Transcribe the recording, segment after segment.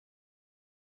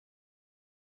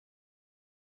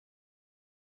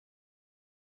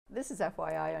This is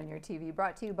FYI on your TV,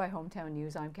 brought to you by Hometown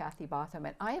News. I'm Kathy Botham,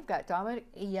 and I have got Domenic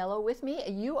Yellow with me.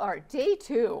 You are day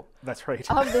 2. That's right.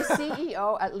 Of the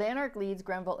CEO at Lanark Leeds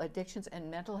Grenville Addictions and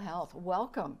Mental Health.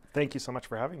 Welcome. Thank you so much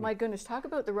for having me. My goodness, talk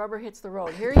about the rubber hits the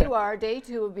road. Here you are, day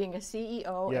 2 of being a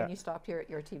CEO, and you stopped here at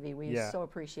YourTV. We so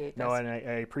appreciate this. No, and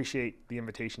I appreciate the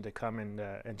invitation to come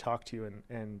and talk to you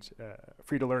and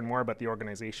for you to learn more about the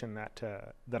organization that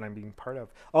I'm being part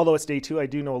of. Although it's day 2, I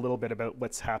do know a little bit about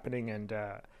what's happening, and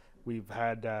we've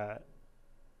had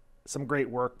some great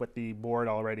work with the board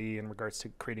already in regards to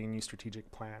creating a new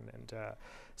strategic plan, and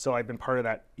so I've been part of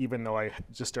that. Even though I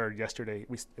just started yesterday,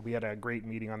 we had a great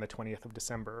meeting on the 20th of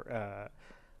December,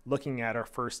 looking at our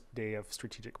first day of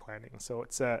strategic planning. So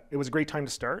it was a great time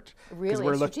to start. Really,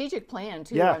 a strategic plan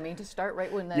too. Yeah. I mean, to start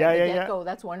right when the get-go.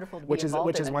 That's wonderful to be involved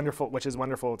which in is it. wonderful. Which is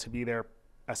wonderful to be there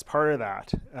as part of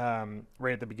that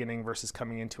right at the beginning versus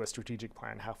coming into a strategic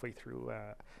plan halfway through.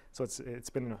 So it's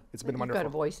been wonderful. You've got a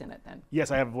voice in it then. Yes,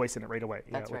 I have a voice in it right away.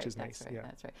 That's which right, is nice. Right, yeah,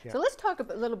 that's right. Yeah. So let's talk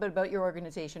a little bit about your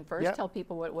organization first. Yeah. Tell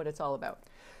people what it's all about.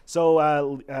 So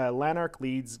Lanark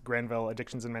Leeds Grenville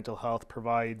Addictions and Mental Health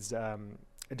provides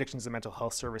addictions and mental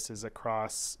health services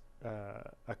across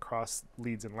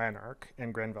Leeds and Lanark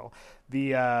and Grenville.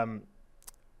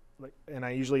 And I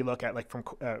usually look at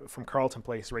from Carleton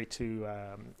Place right to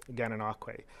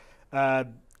Gananoque.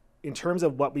 In terms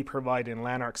of what we provide in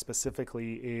Lanark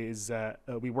specifically is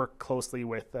we work closely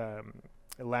with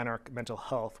Lanark Mental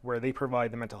Health, where they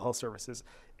provide the mental health services,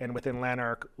 and within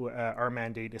Lanark our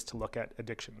mandate is to look at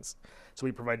addictions. So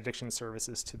we provide addiction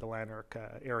services to the Lanark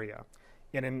area.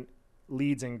 And in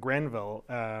Leeds and Grenville,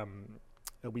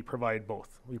 we provide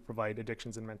both. We provide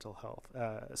addictions and mental health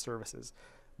services.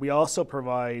 We also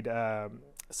provide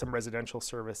some residential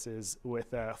services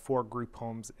with 4 group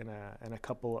homes and a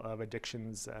couple of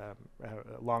addictions,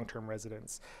 long-term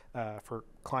residents for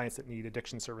clients that need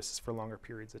addiction services for longer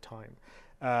periods of time.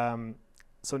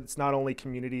 So it's not only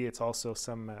community; it's also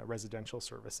some residential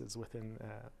services within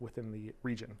the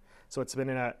region. So it's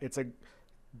a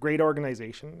great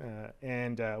organization,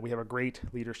 and we have a great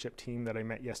leadership team that I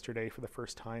met yesterday for the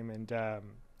first time, and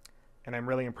I'm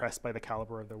really impressed by the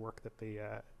caliber of their work that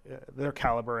their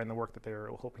caliber and the work that they're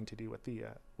hoping to do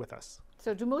with us.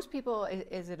 So do most people,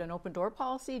 is it an open door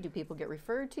policy? Do people get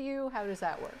referred to you? How does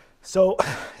that work? So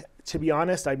to be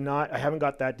honest, I haven't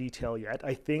got that detail yet.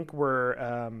 I think we're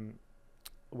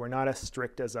not as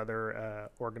strict as other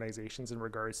organizations in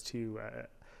regards to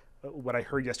what I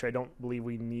heard yesterday. I don't believe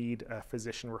we need a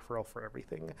physician referral for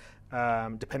everything,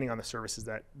 depending on the services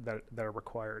that are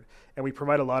required. And we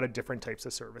provide a lot of different types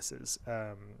of services,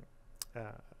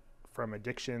 from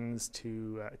addictions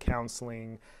to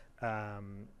counseling,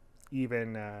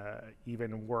 even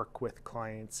work with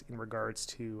clients in regards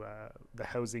to the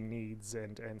housing needs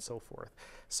and so forth.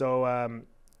 So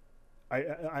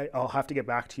I'll have to get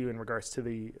back to you in regards to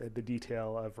the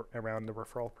detail around the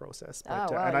referral process.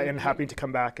 But, and happy to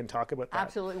come back and talk about that.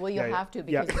 Absolutely. Well, you'll have to,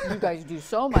 because you guys do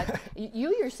so much.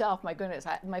 You yourself, my goodness,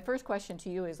 my first question to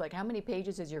you is how many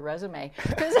pages is your resume?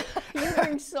 Because you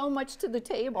bring so much to the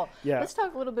table. Yeah. Let's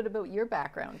talk a little bit about your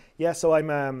background. Yeah. So I'm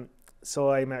a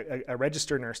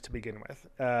registered nurse to begin with.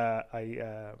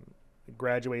 I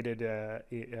graduated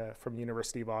from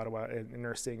University of Ottawa in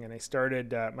nursing, and I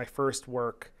started my first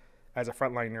work as a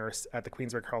frontline nurse at the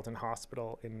Queensway Carleton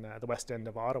Hospital in the West End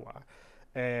of Ottawa,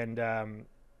 and I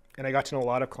got to know a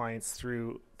lot of clients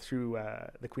through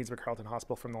the Queensway Carleton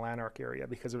Hospital from the Lanark area,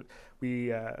 because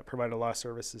we provided a lot of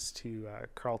services to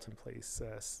Carleton Place,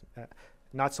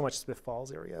 not so much Smith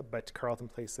Falls area, but Carleton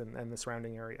Place and the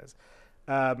surrounding areas.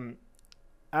 After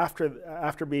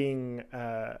being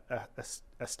a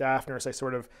staff nurse, I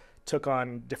sort of took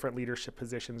on different leadership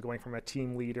positions, going from a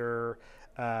team leader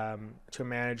to a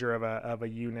manager of a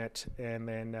unit, and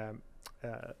then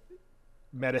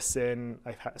medicine.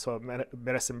 So a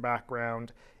medicine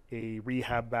background, a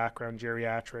rehab background,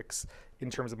 geriatrics, in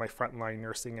terms of my frontline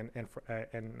nursing and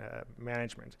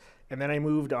management. And then I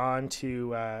moved on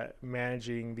to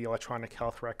managing the electronic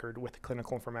health record with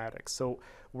clinical informatics. So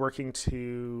working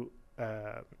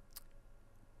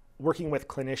with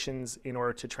clinicians in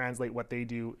order to translate what they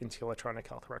do into electronic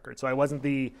health records. So I wasn't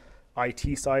the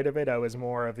IT side of it. I was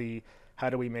more of the, how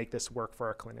do we make this work for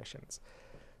our clinicians?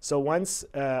 So once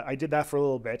I did that for a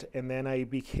little bit, and then I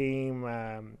became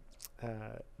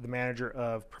the manager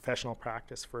of professional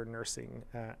practice for nursing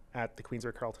at the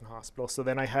Queensway Carleton Hospital. So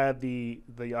then I had the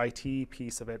IT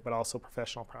piece of it, but also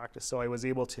professional practice. So I was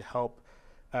able to help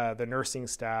the nursing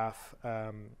staff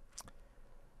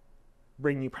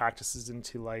bring new practices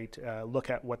into light, look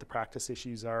at what the practice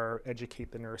issues are,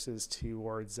 educate the nurses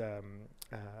towards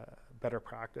better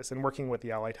practice, and working with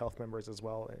the allied health members as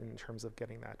well in terms of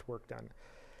getting that work done.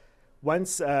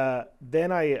 Once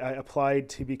then I applied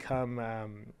to become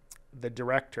the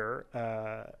director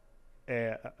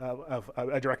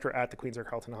a director at the Queen's or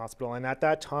Carleton Hospital, and at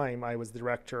that time I was the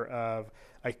director of,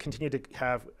 I continued to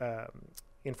have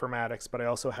informatics, but I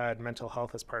also had mental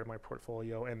health as part of my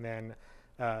portfolio, and then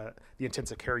the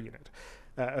intensive care unit,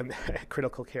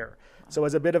 critical care. Wow. So it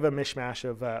was a bit of a mishmash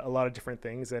of a lot of different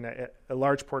things and a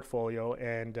large portfolio,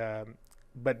 and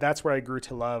but that's where I grew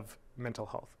to love mental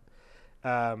health.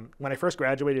 When I first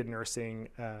graduated nursing,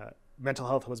 mental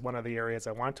health was one of the areas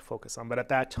I wanted to focus on, but at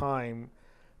that time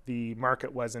the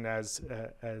market wasn't as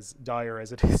dire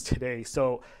as it is today.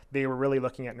 So they were really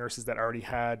looking at nurses that already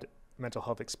had mental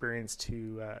health experience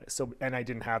and I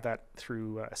didn't have that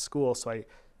through school, so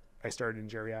I started in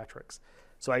geriatrics.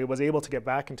 So I was able to get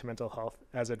back into mental health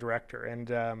as a director, and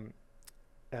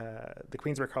the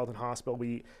Queensbury Carleton Hospital,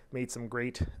 we made some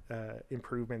great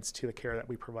improvements to the care that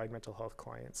we provide mental health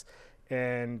clients.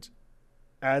 And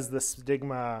as the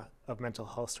stigma of mental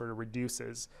health sort of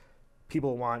reduces,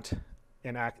 people want to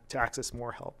access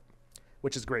more help,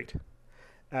 which is great.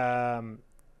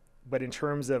 But in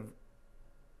terms of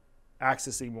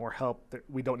accessing more help,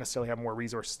 we don't necessarily have more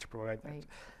resources to provide that.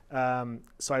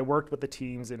 So I worked with the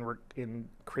teams in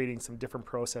creating some different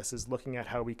processes, looking at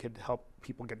how we could help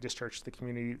people get discharged to the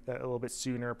community a little bit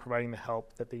sooner, providing the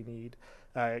help that they need,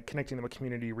 connecting them with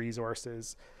community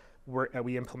resources.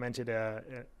 We implemented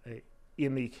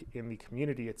in the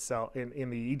community itself, in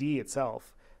the ED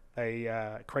itself,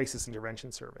 a crisis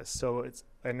intervention service. So it's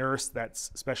a nurse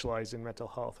that's specialized in mental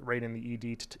health right in the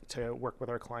ED to work with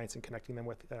our clients and connecting them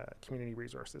with community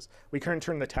resources. We couldn't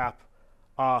turn the tap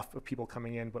off of people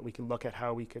coming in, but we could look at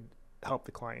how we could help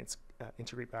the clients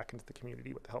integrate back into the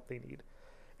community with the help they need.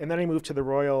 And then I moved to the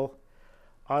Royal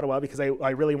Ottawa because I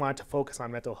really wanted to focus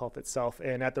on mental health itself.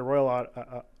 And at the Royal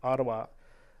Ottawa,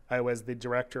 I was the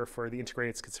director for the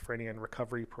Integrated Schizophrenia and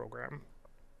Recovery Program.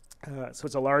 So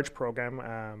it's a large program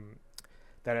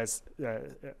that has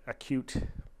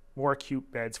more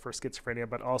acute beds for schizophrenia,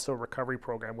 but also a recovery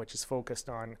program which is focused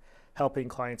on helping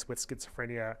clients with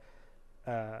schizophrenia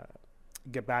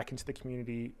get back into the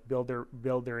community, build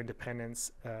their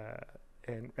independence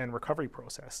and recovery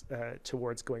process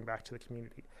towards going back to the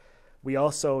community. We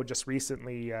also just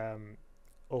recently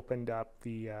opened up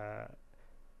the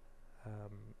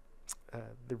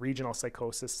regional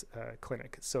psychosis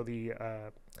clinic. So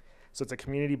it's a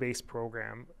community-based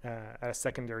program at a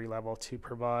secondary level to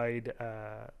provide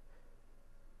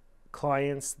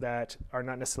clients that are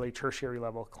not necessarily tertiary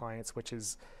level clients, which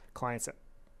is clients that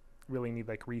really need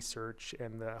like research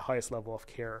and the highest level of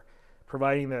care,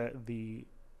 providing the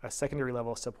secondary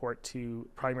level support to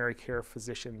primary care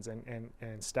physicians and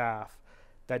staff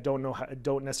that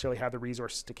don't necessarily have the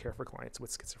resources to care for clients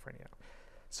with schizophrenia.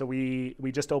 So we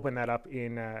just opened that up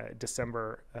in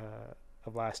December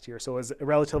of last year. So it was a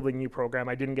relatively new program.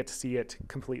 I didn't get to see it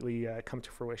completely come to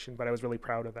fruition, but I was really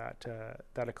proud of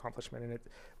that accomplishment, and it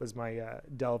was my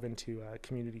delve into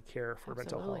community care for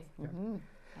mental health. Mm-hmm.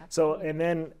 So, and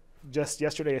then just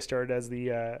yesterday I started as the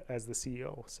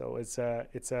CEO. So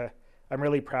I'm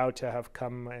really proud to have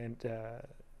come and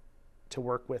to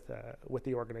work with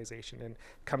the organization and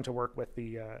come to work with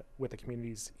the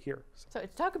communities here. So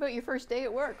talk about your first day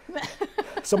at work.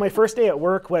 So my first day at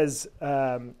work was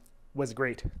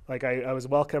great. Like I was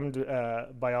welcomed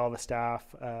by all the staff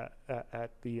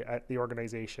at the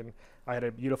organization. I had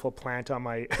a beautiful plant on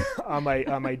my on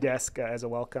my desk as a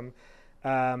welcome,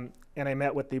 and I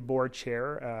met with the board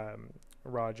chair,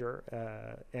 Roger,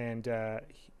 and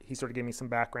he sort of gave me some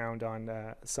background on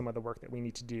some of the work that we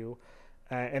need to do.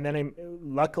 And then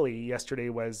luckily yesterday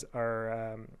was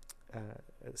our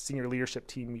senior leadership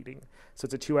team meeting. So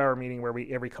it's a 2-hour meeting where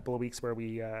every couple of weeks where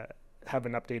we have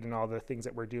an update on all the things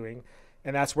that we're doing.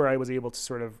 And that's where I was able to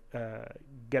sort of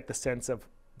get the sense of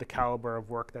the caliber of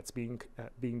work that's being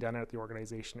done at the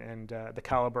organization, and the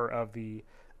caliber of the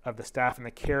staff and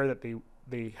the care that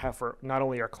they have for not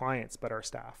only our clients but our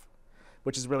staff,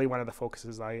 which is really one of the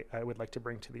focuses I would like to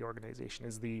bring to the organization,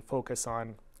 is the focus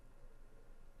on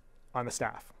the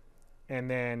staff. And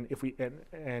then if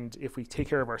we take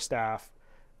care of our staff,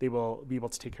 they will be able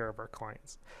to take care of our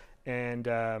clients. And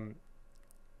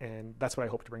that's what I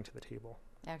hope to bring to the table.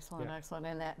 Excellent, yeah. Excellent.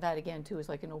 And that again too is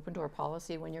like an open door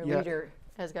policy when your leader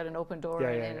has got an open door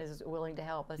and is willing to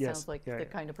help. That sounds like the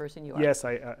kind of person you are. Yes,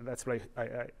 that's what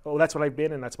that's what I've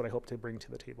been, and that's what I hope to bring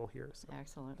to the table here. So.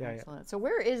 Excellent, excellent. So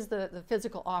where is the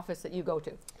physical office that you go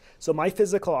to? So my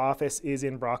physical office is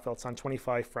in Brockville. It's on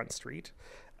 25 Front Street.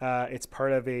 It's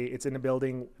part of it's in a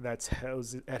building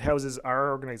it houses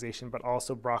our organization, but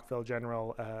also Brockville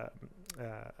General,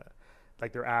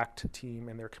 like their ACT team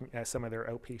and some of their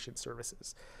outpatient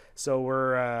services. So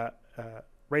we're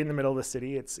right in the middle of the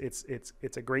city. It's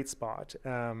a great spot.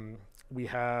 We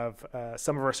have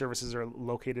some of our services are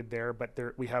located there, but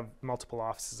we have multiple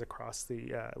offices across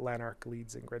the Lanark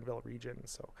Leeds and Grenville region.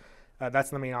 So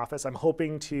that's the main office. I'm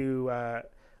hoping to.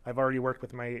 I've already worked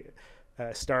with my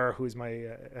Star, who's my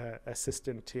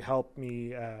assistant, to help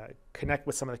me connect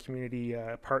with some of the community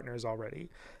partners already,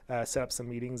 set up some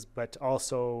meetings, but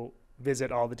also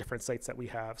visit all the different sites that we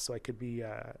have, so I could be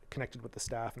connected with the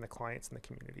staff and the clients in the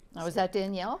community. Oh, is that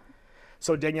Danielle?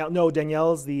 So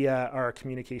Danielle's our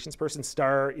communications person.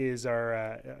 Star is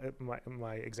our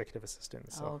my executive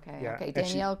assistant. So, okay.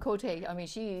 Danielle Cote. I mean,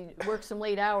 she works some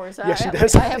late hours. Yeah, she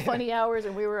does. I have funny hours,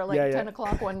 and we were like 10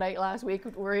 o'clock one night last week.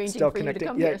 We're arranging Still for connected. You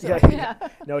to come here. So,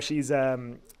 No, she's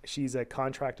a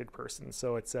contracted person.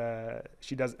 So it's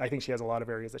she does. I think she has a lot of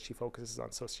areas that she focuses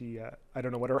on. So I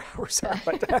don't know what her hours are,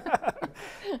 but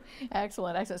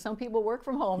excellent. Some people work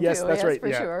from home yes, too. That's right.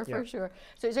 For sure.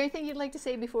 So is there anything you'd like to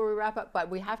say before we wrap up? But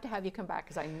we have to have you come back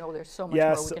because I know there's so much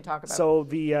more we can talk about. So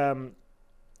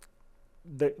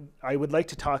I would like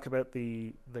to talk about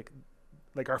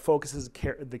our focus is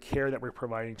the care that we're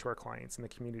providing to our clients in the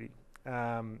community.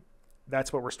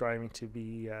 That's what we're striving to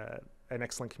be an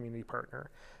excellent community partner,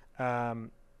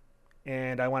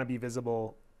 and I want to be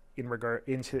visible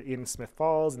in Smith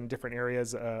Falls and different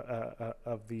areas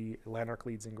of the Lanark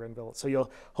Leeds and Grenville. So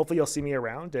hopefully you'll see me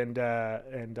around, and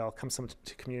I'll come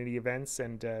to community events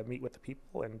and meet with the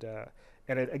people, and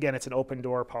again, it's an open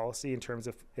door policy in terms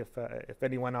of if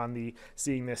anyone on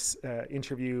seeing this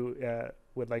interview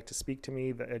would like to speak to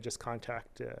me, just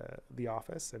contact the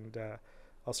office, and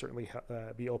I'll certainly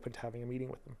be open to having a meeting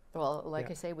with them. Well, like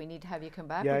I say, we need to have you come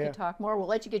back. We Yeah. can talk more. We'll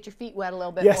let you get your feet wet a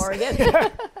little bit Yes. more again.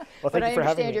 Well, but I for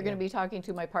having understand you're me, going to be talking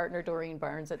to my partner, Doreen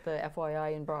Barnes, at the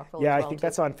FYI in Brockville. Yeah, as I well, think too.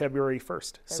 that's on February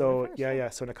 1st. So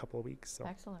 1st, so in a couple of weeks. So.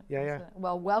 Excellent. Yeah. Excellent.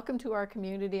 Well, welcome to our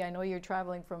community. I know you're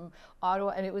traveling from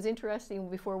Ottawa, and it was interesting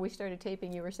before we started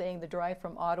taping. You were saying the drive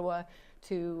from Ottawa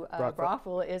to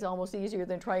Brockville is almost easier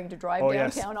than trying to drive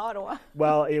downtown Ottawa.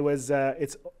 Well, it was.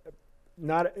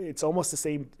 It's almost the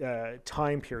same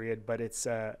time period, but it's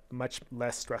much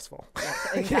less stressful. Yes,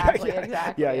 exactly.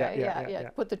 Yeah.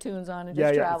 Put the tunes on and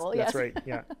just travel. That's right.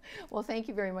 Yeah. Well, thank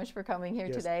you very much for coming here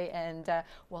today, and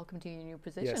welcome to your new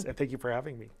position. Yes, and thank you for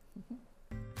having me. Mm-hmm.